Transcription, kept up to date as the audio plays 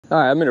All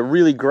right, I'm in a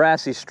really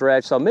grassy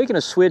stretch, so I'm making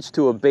a switch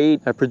to a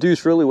bait that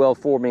produced really well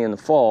for me in the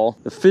fall.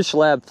 The Fish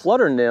Lab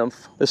Flutter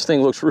Nymph. This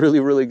thing looks really,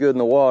 really good in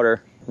the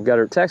water. I've got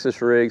her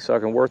Texas rig so I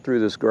can work through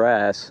this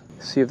grass.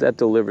 See if that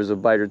delivers a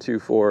bite or two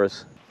for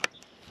us.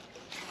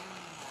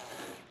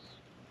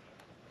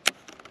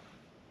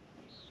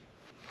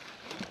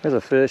 There's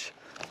a fish.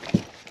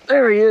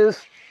 There he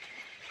is.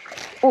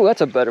 Oh,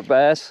 that's a better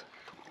bass.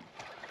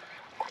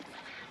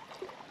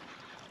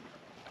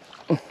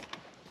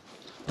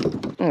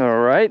 All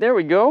right, there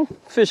we go.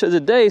 Fish of the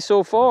day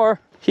so far.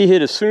 He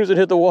hit as soon as it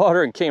hit the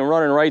water and came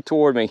running right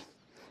toward me.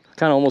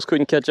 Kind of almost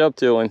couldn't catch up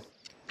to him.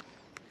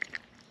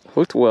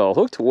 Hooked well,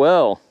 hooked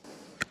well.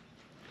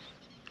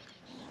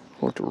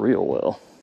 Hooked real well.